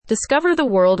Discover the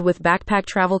world with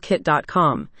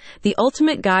backpacktravelkit.com, the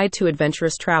ultimate guide to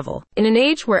adventurous travel. In an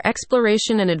age where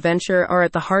exploration and adventure are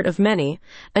at the heart of many,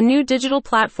 a new digital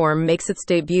platform makes its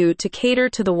debut to cater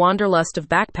to the wanderlust of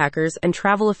backpackers and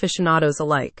travel aficionados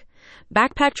alike.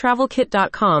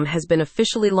 Backpacktravelkit.com has been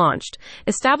officially launched,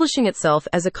 establishing itself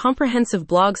as a comprehensive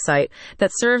blog site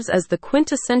that serves as the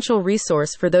quintessential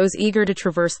resource for those eager to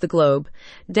traverse the globe.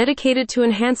 Dedicated to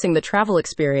enhancing the travel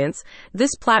experience,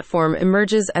 this platform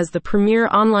emerges as the premier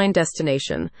online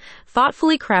destination,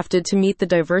 thoughtfully crafted to meet the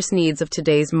diverse needs of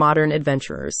today's modern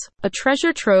adventurers. A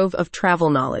treasure trove of travel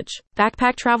knowledge.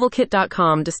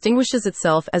 Backpacktravelkit.com distinguishes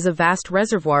itself as a vast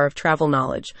reservoir of travel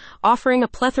knowledge, offering a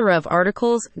plethora of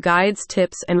articles, guides,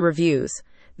 tips, and reviews.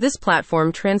 This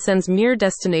platform transcends mere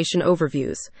destination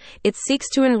overviews. It seeks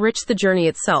to enrich the journey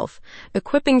itself,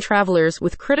 equipping travelers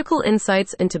with critical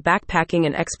insights into backpacking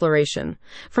and exploration.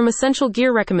 From essential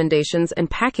gear recommendations and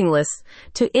packing lists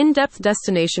to in-depth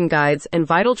destination guides and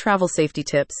vital travel safety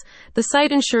tips, the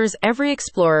site ensures every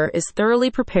explorer is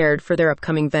thoroughly prepared for their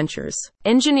upcoming ventures.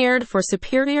 Engineered for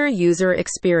superior user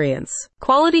experience.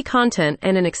 Quality content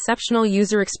and an exceptional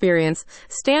user experience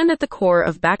stand at the core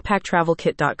of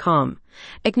backpacktravelkit.com.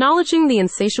 Acknowledging the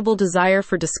insatiable desire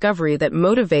for discovery that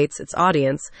motivates its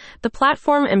audience, the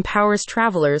platform empowers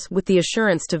travelers with the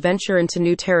assurance to venture into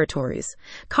new territories.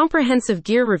 Comprehensive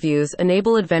gear reviews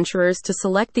enable adventurers to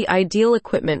select the ideal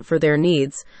equipment for their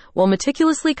needs, while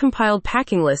meticulously compiled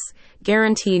packing lists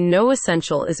guarantee no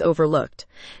essential is overlooked.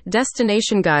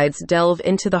 Destination guides delve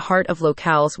into the heart of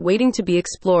locales waiting to be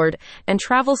explored, and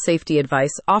travel safety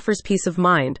advice offers peace of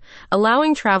mind,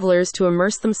 allowing travelers to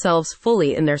immerse themselves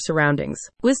fully in their surroundings.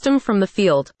 Wisdom from the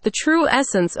field. The true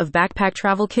essence of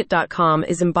backpacktravelkit.com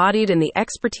is embodied in the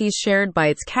expertise shared by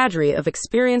its cadre of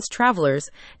experienced travelers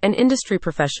and industry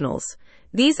professionals.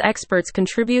 These experts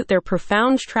contribute their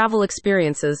profound travel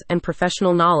experiences and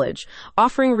professional knowledge,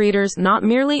 offering readers not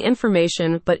merely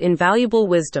information but invaluable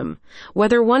wisdom.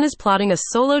 Whether one is plotting a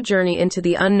solo journey into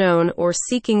the unknown or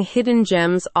seeking hidden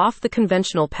gems off the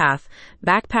conventional path,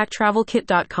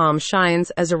 backpacktravelkit.com shines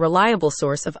as a reliable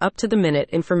source of up-to-the-minute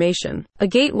information. A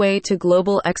gateway to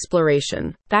global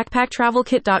exploration.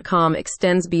 Backpacktravelkit.com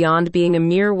extends beyond being a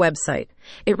mere website.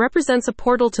 It represents a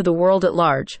portal to the world at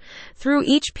large. Through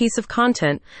each piece of content,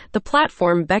 the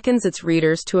platform beckons its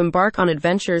readers to embark on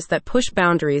adventures that push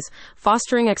boundaries,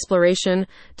 fostering exploration,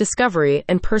 discovery,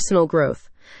 and personal growth.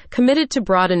 Committed to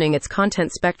broadening its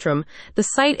content spectrum, the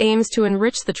site aims to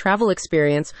enrich the travel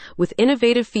experience with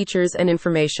innovative features and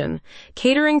information,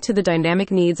 catering to the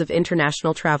dynamic needs of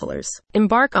international travelers.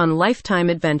 Embark on lifetime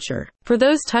adventure. For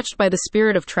those touched by the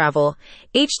spirit of travel,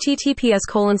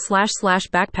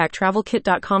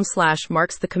 https://backpacktravelkit.com/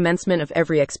 marks the commencement of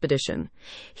every expedition.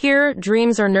 Here,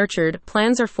 dreams are nurtured,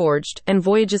 plans are forged, and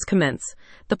voyages commence.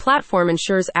 The platform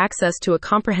ensures access to a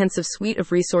comprehensive suite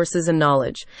of resources and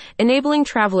knowledge, enabling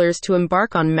travelers to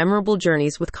embark on memorable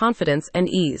journeys with confidence and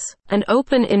ease. An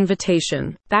open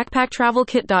invitation.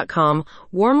 Backpacktravelkit.com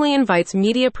warmly invites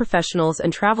media professionals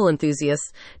and travel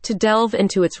enthusiasts to delve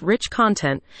into its rich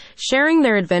content, sharing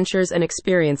their adventures and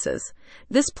experiences.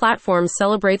 This platform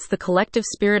celebrates the collective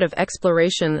spirit of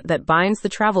exploration that binds the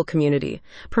travel community,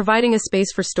 providing a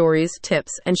space for stories,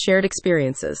 tips, and shared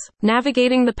experiences.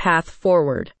 Navigating the path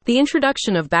forward. The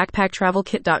introduction of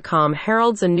backpacktravelkit.com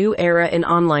heralds a new era in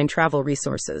online travel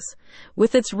resources.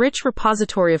 With its rich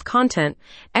repository of content,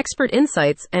 expert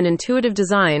insights, and intuitive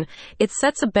design, it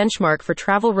sets a benchmark for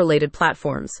travel-related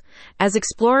platforms. As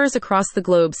explorers across the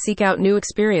globe seek out new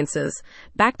experiences,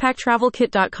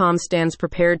 backpacktravelkit.com stands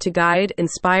prepared to guide,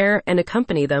 inspire, and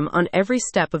accompany them on every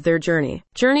step of their journey.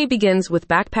 Journey begins with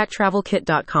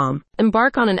backpacktravelkit.com.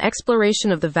 Embark on an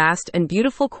exploration of the vast and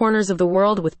beautiful corners of the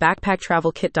world with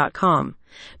backpacktravelkit.com.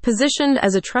 Positioned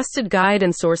as a trusted guide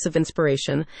and source of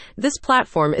inspiration, this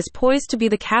platform is poised to be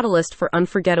the catalyst for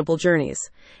unforgettable journeys.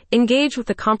 Engage with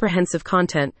the comprehensive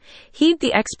content, heed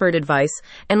the expert advice,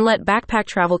 and let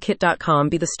backpacktravelkit.com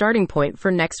be the starting point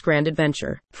for next grand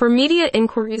adventure. For media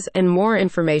inquiries and more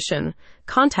information,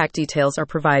 contact details are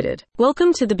provided.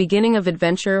 Welcome to the beginning of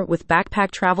adventure with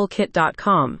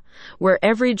backpacktravelkit.com, where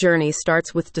every journey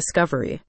starts with discovery.